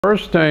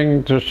First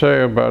thing to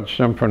say about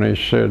Symphony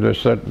Sid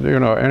is that, you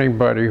know,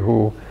 anybody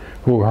who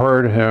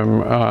heard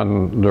him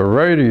on the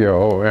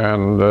radio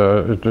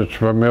and is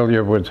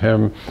familiar with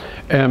him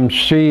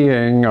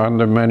emceeing on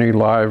the many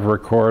live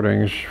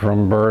recordings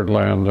from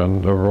Birdland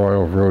and the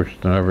Royal Roost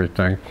and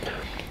everything,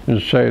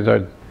 and say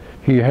that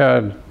he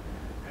had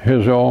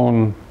his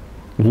own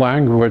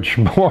language,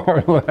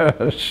 more or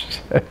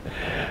less.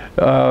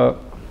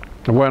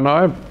 When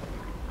I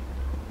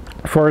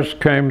first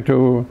came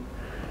to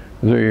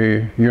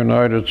the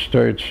United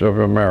States of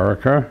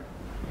America,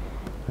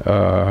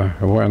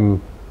 when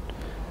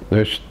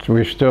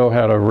we still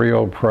had a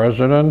real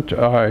president,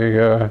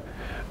 I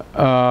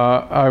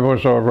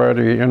was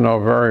already, you know,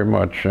 very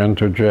much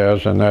into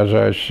jazz, and as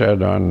I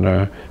said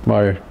on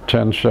my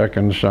 10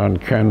 seconds on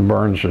Ken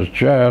Burns's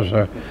jazz,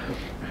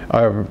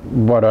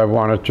 what I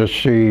wanted to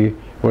see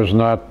was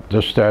not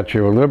the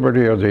Statue of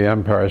Liberty or the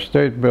Empire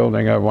State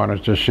Building. I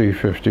wanted to see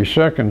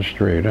 52nd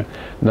Street. And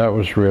that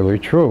was really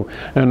true.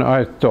 And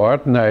I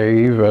thought,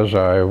 naive as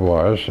I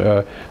was,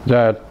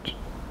 that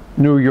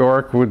New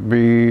York would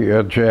be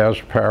a jazz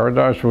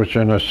paradise, which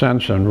in a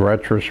sense, in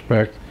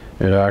retrospect,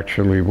 it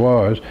actually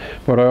was.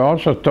 But I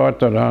also thought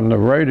that on the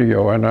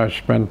radio, and I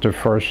spent the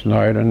first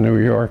night in New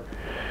York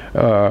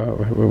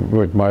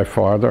with my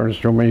father, and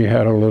so he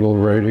had a little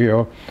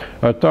radio.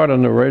 I thought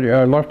on the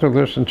radio, I loved to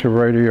listen to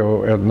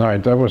radio at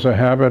night. That was a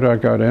habit I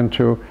got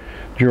into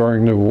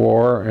during the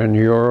war in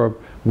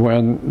Europe,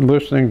 when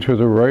listening to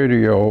the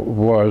radio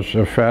was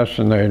a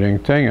fascinating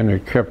thing, and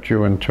it kept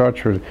you in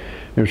touch with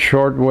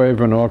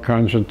shortwave and all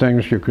kinds of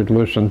things. You could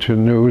listen to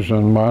news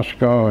in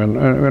Moscow and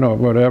you know,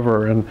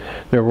 whatever, and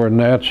there were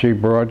Nazi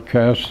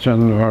broadcasts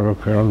and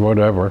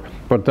whatever,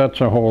 but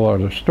that's a whole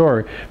other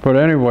story. But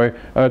anyway,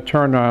 I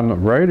turned on the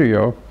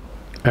radio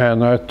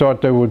and I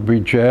thought there would be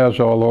jazz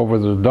all over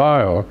the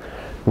dial.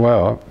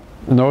 Well,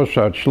 no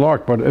such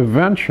luck, but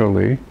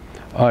eventually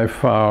I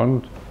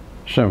found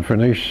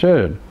Symphony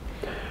Sid.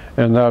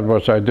 And that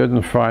was, I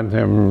didn't find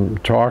him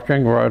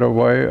talking right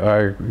away.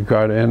 I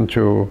got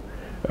into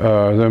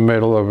the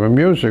middle of the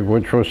music,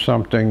 which was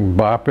something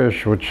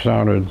bop-ish, which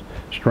sounded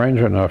strange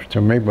enough to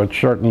me, but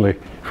certainly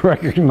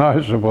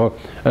recognizable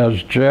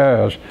as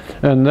jazz.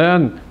 And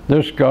then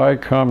this guy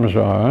comes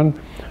on,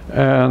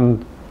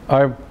 and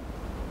I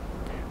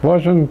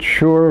wasn't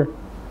sure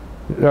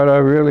that I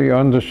really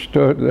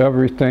understood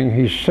everything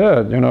he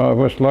said. You know, I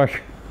was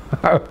like,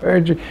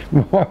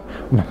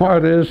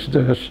 what is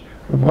this?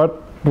 What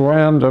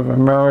brand of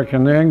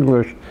American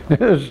English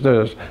is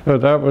this? But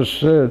that was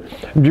Sid.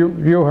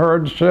 You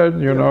heard Sid,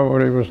 you know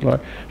what he was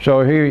like.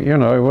 So he, you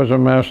know, he was a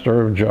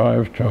master of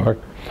jive talk.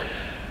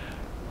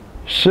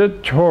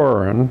 Sid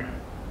Torin,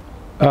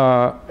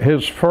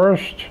 his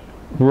first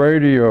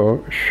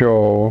radio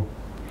show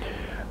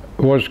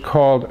was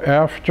called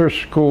After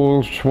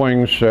School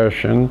Swing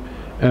Session,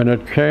 and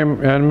it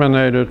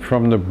emanated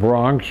from the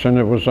Bronx, and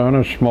it was on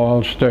a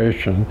small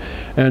station.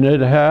 And it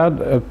had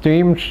a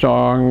theme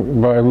song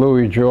by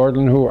Louis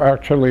Jordan, who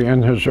actually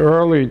in his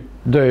early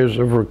days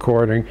of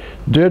recording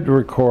did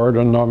record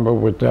a number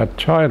with that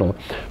title.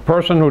 The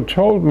person who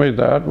told me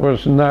that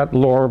was Nat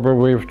Lorber.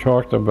 We've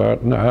talked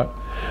about Nat,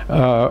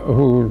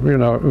 who, you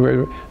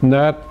know,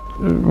 Nat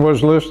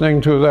was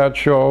listening to that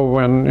show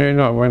when, you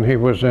know, when he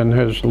was in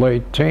his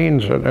late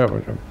teens and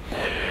everything.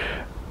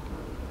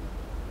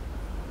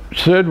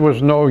 Sid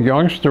was no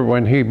youngster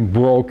when he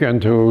broke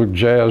into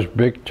jazz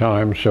big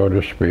time, so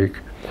to speak.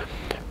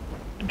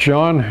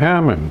 John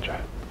Hammond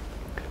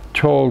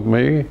told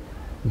me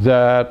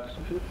that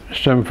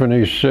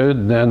Symphony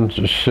Sid, then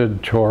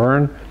Sid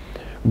Torin,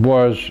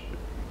 was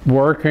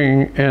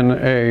working in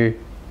a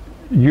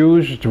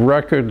used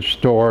record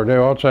store. They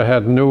also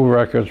had new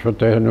records, but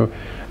they had new,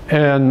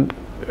 and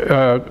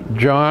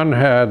John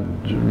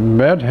had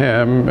met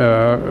him.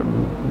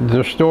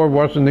 The store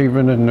wasn't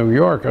even in New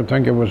York. I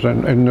think it was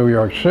in New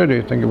York City.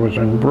 I think it was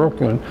in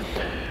Brooklyn.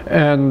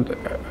 And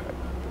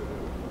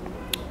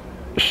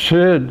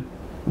Sid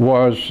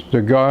was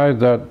the guy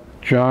that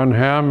John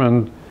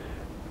Hammond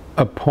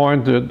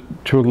appointed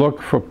to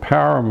look for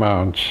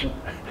Paramounts.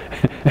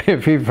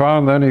 If he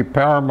found any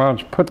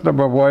Paramounts, put them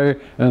away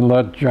and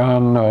let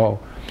John know.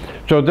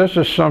 So this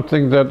is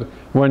something that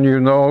when you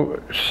know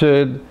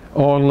Sid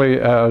only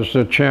as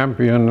the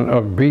champion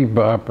of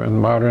bebop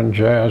and modern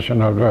jazz,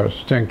 and I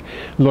think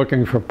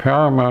looking for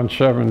Paramount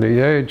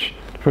 78s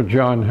for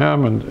John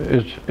Hammond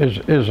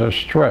is a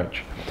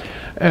stretch.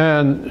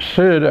 And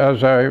Sid,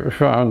 as I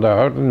found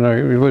out, and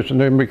I listened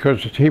to him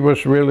because he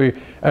was really,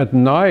 at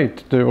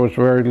night, there was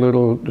very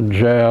little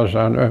jazz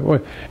on.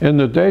 In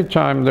the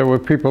daytime, there were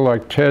people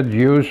like Ted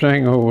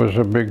Using, who was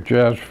a big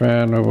jazz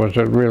fan, who was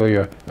really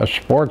a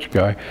sports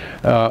guy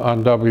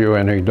on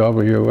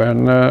WNEW,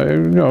 and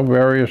you know,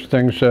 various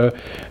things.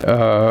 Aimé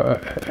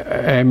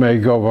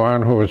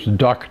Gauvin, who was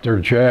Dr.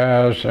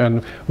 Jazz,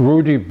 and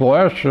Rudy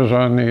Blesh was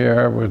on the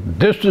air with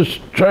 "This is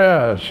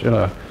Jazz," you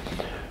know.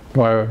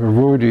 by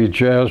Rudy,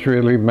 jazz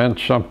really meant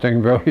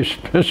something very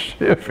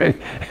specific.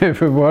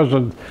 If it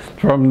wasn't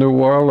from New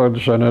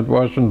Orleans, and it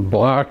wasn't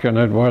black, and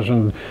it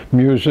wasn't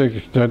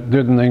music that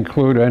didn't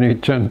include any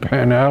Tin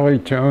Pan Alley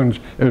tunes,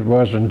 it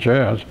wasn't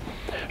jazz.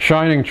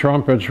 Shining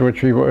Trumpets,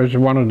 which is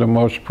one of the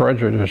most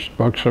prejudiced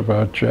books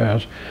about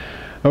jazz.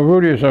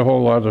 Rudy is a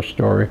whole other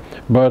story,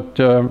 but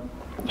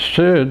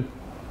Sid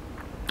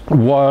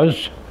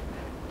was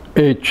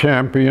a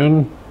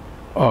champion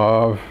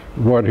of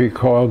what he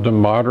called the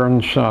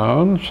modern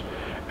sounds,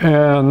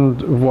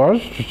 and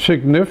was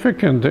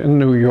significant in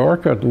New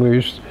York, at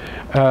least,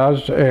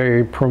 as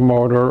a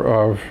promoter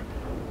of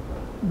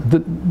the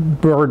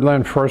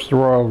Birdland, first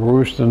Royal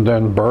Roost and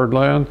then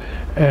Birdland,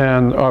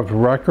 and of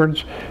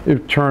records.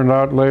 It turned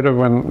out later,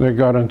 when they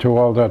got into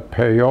all that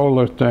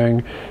payola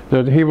thing,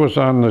 that he was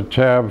on the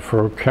tab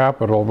for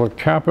Capitol, but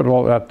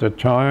Capitol at the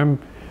time,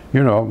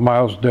 you know,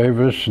 Miles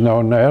Davis,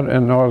 Nonette,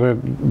 and all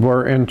that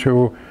were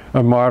into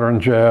a modern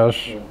jazz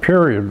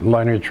period,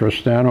 Lenny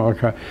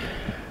Tristano,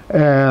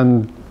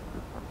 and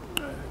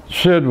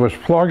Sid was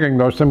plugging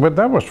those things, but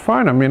that was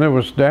fine. I mean, it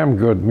was damn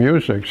good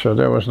music, so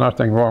there was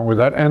nothing wrong with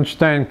that. And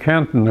Stan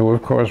Kenton, who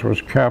of course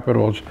was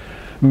Capitol's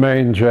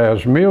main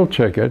jazz meal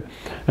ticket,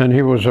 and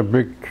he was a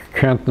big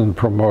Kenton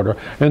promoter.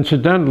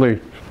 Incidentally,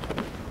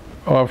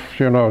 off,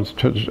 you know,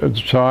 to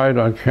side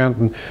on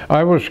Kenton,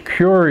 I was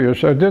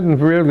curious. I didn't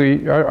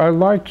really, I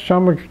liked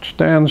some of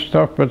Stan's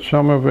stuff, but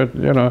some of it,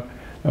 you know,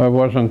 I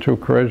wasn't too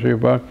crazy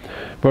about.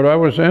 But I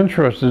was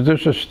interested.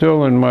 This is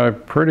still in my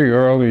pretty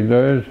early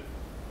days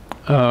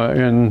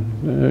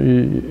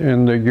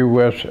in the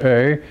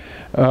USA.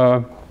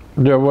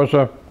 There was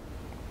a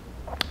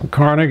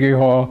Carnegie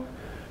Hall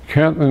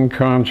Kenton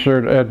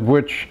concert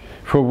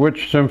for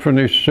which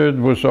Symphony Sid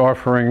was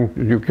offering,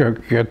 you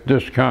could get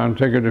discount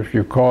ticket if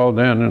you called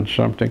in and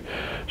something.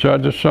 So I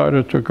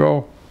decided to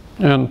go,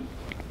 and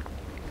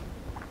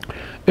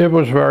it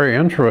was very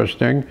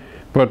interesting.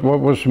 But what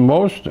was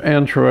most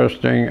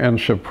interesting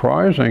and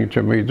surprising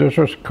to me, this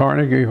was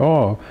Carnegie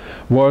Hall,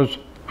 was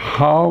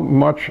how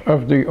much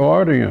of the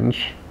audience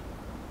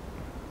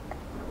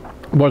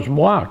was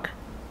black.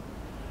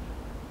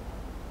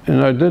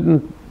 And I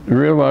didn't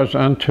realize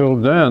until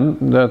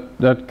then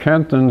that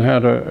Kenton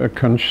had a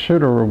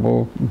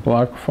considerable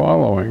black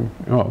following.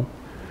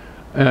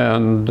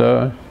 And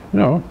you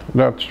know,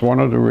 that's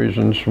one of the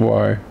reasons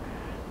why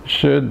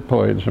Sid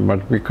played so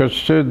much, because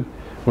Sid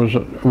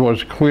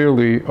was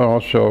clearly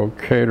also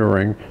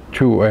catering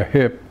to a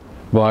hip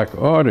black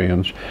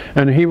audience.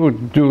 And he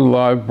would do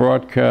live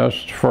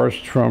broadcasts,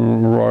 first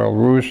from Royal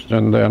Roost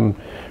and then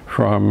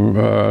from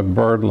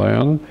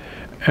Birdland.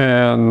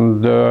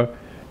 And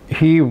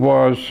he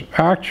was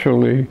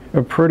actually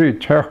a pretty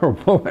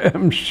terrible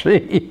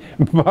MC,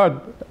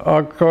 but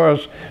of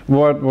course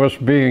what was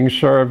being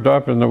served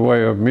up in the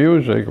way of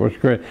music was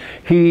great.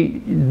 He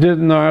did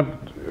not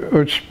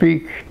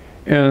speak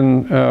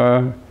in,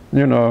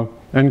 you know,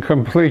 in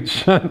complete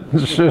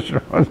sentences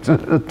most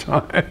of the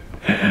time.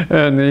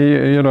 And he,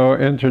 you know,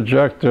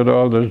 interjected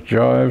all this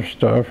jive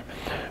stuff.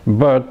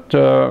 But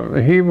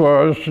he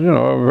was, you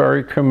know,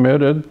 very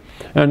committed,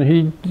 and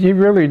he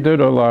really did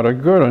a lot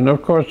of good. And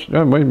of course,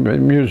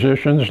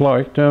 musicians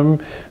liked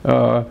him.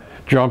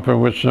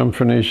 Jumping with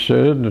Symphony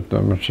Sid,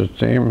 that was his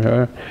theme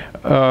here.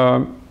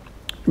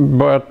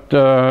 But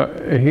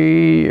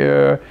he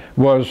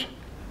was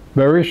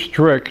very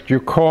strict.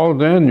 You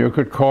called in, you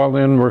could call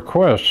in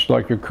requests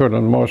like you could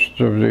on most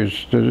of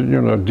these,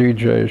 you know,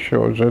 DJ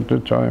shows at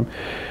the time.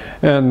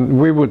 And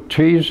we would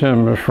tease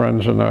him, my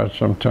friends and I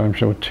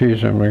sometimes would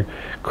tease him and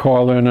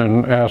call in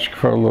and ask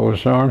for a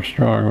Louis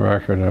Armstrong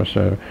record. I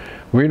said,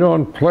 we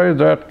don't play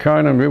that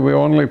kind of, we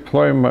only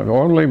play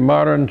only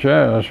modern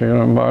jazz, you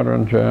know,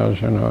 modern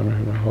jazz, you know,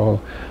 the whole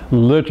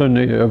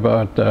litany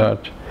about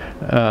that.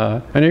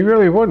 And he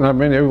really wouldn't. I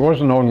mean, it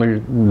wasn't only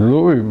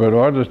Louis, but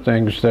other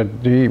things that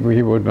he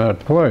would not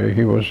play.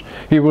 He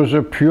was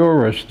a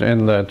purist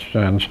in that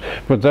sense.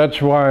 But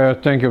that's why I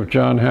think of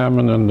John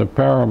Hammond and the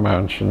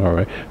Paramounts, you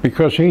know,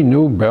 because he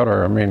knew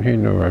better. I mean, he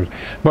knew it.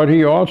 But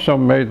he also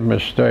made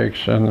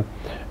mistakes, and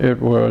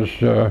it was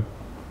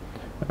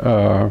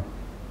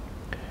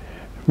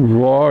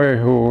Roy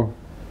who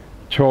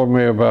told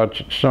me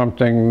about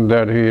something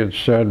that he had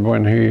said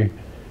when he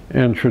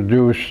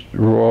introduced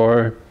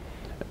Roy,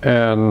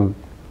 and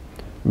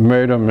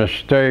made a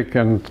mistake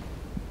and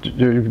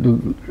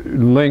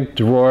linked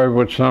Roy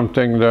with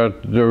something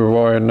that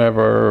Roy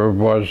never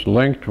was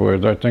linked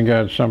with. I think it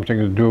had something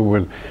to do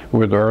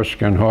with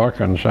Erskine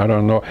Hawkins. I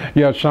don't know.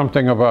 Yeah,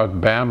 something about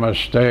Bama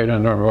State,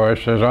 and then Roy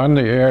says, on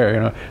the air, you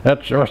know,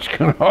 that's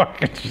Erskine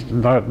Hawkins,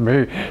 not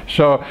me.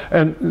 So,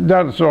 and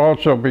that's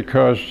also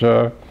because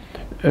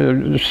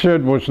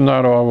Sid was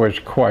not always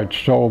quite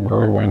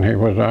sober when he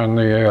was on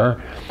the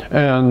air,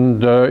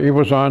 and he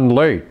was on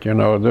late, you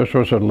know. This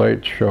was a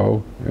late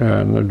show,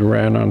 and it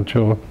ran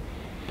until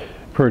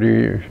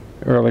pretty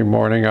early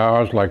morning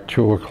hours, like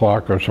 2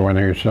 o'clock or so when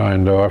he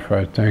signed off,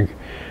 I think.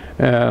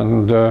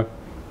 And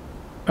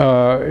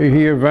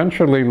he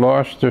eventually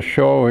lost the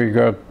show. He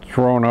got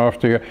thrown off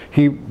the.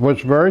 He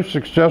was very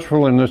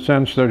successful in the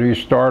sense that he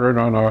started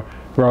on a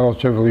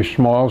relatively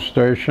small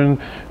station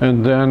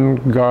and then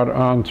got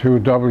onto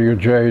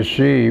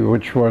WJC,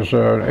 which was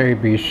an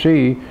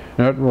ABC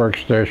network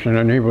station,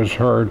 and he was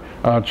heard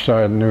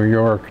outside New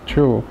York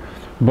too.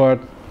 But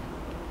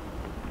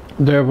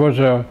there was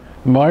a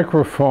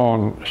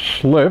microphone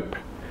slip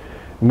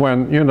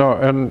when, you know,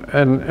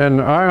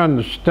 and I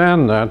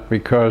understand that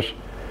because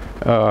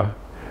I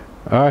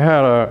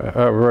had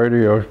a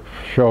radio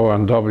show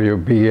on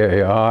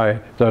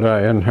WBAI that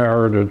I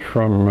inherited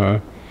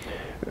from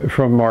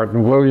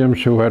Martin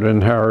Williams, who had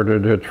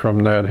inherited it from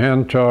Ned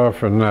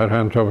Hentoff, and Ned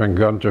Hentoff and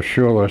Gunter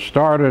Schuller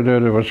started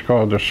it. It was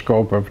called The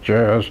Scope of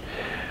Jazz.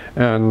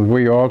 And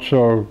we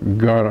also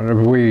got,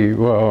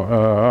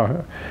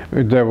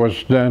 there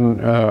was then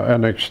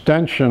an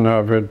extension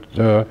of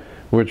it,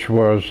 which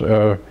was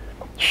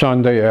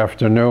Sunday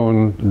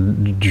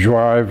afternoon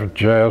drive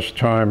jazz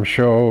time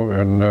show.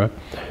 And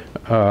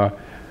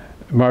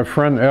my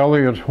friend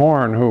Elliot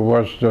Horn, who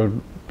was the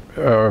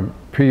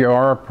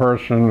PR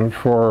person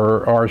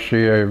for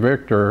RCA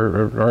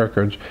Victor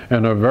Records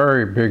and a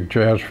very big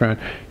jazz fan,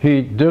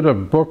 he did a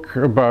book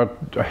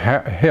about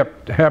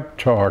hep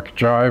talk,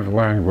 jive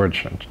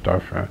language and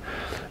stuff.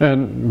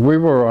 And we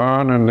were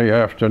on in the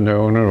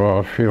afternoon and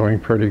all feeling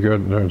pretty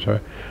good. And there's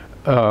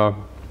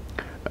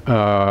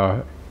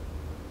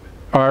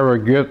Ira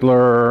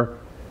Gittler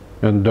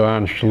and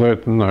Don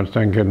Schlitten, I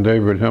think, and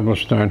David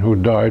Himmelstein, who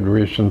died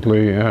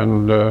recently,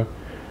 and I,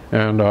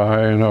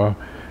 you know,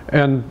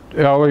 and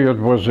Elliot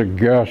was a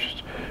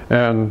guest,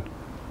 and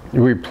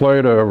we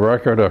played a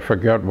record, I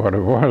forget what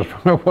it was,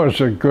 but it was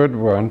a good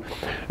one.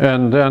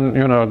 And then,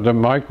 you know, the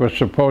mic was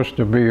supposed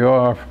to be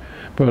off,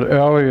 but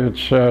Elliot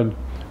said,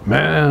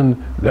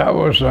 "Man, that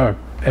was a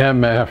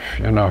MF,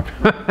 you know."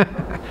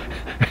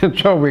 And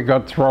so we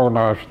got thrown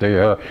off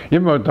the,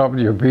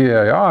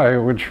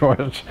 WBAI, which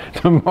was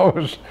the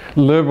most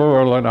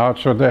liberal and out,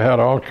 so they had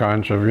all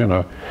kinds of, you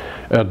know,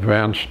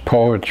 advanced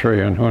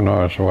poetry and who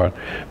knows what.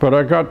 But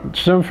I got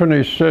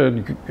Symphony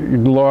Sid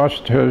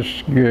lost his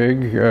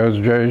gig, his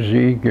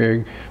Jay-Z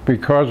gig,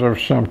 because of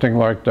something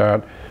like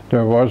that.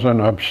 There was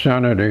an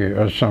obscenity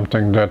or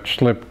something that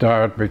slipped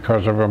out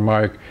because of a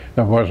mic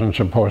that wasn't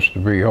supposed to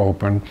be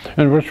open.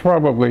 And it was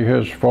probably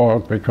his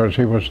fault because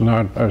he was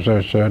not, as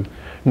I said,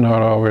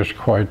 not always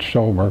quite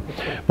sober.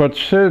 But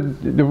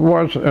Sid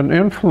was an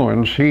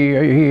influence. He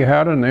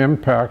had an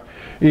impact,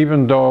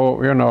 even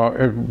though, you know,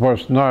 it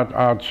was not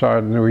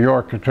outside New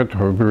York. It took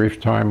a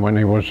brief time when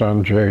he was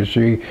on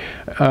Jay-Z,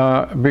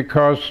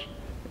 because,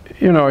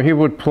 you know, he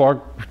would plug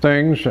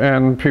things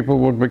and people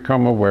would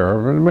become aware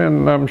of it.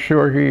 And I'm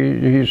sure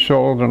he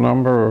sold a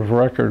number of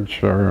records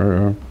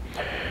for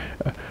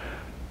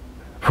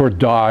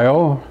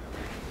Dial,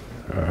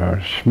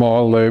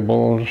 small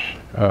labels,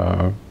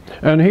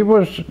 and he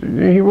was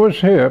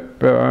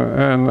hip.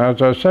 And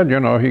as I said, you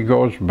know, he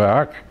goes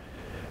back,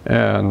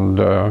 and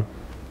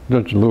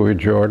that's Louis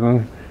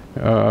Jordan.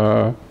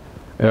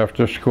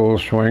 After school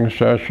swing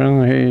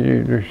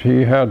session,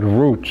 he had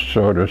roots,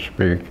 so to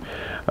speak.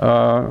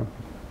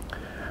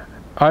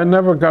 I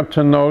never got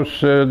to know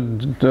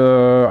Sid.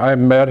 I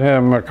met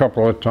him a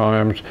couple of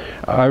times.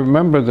 I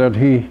remember that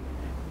he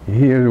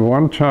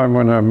one time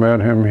when I met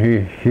him,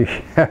 he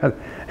had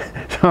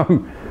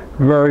some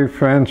very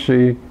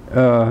fancy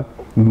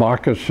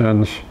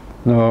moccasins,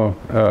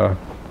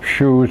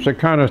 shoes, the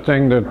kind of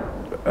thing that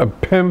a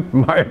pimp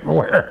might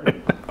wear.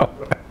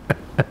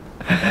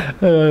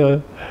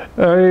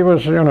 He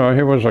was, you know,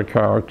 he was a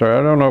character.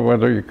 I don't know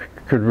whether you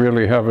could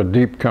really have a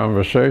deep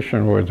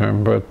conversation with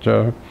him, but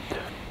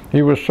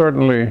he was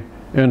certainly,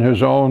 in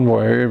his own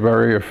way,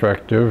 very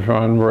effective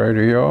on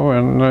radio,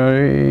 and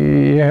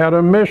he had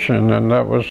a mission, and that was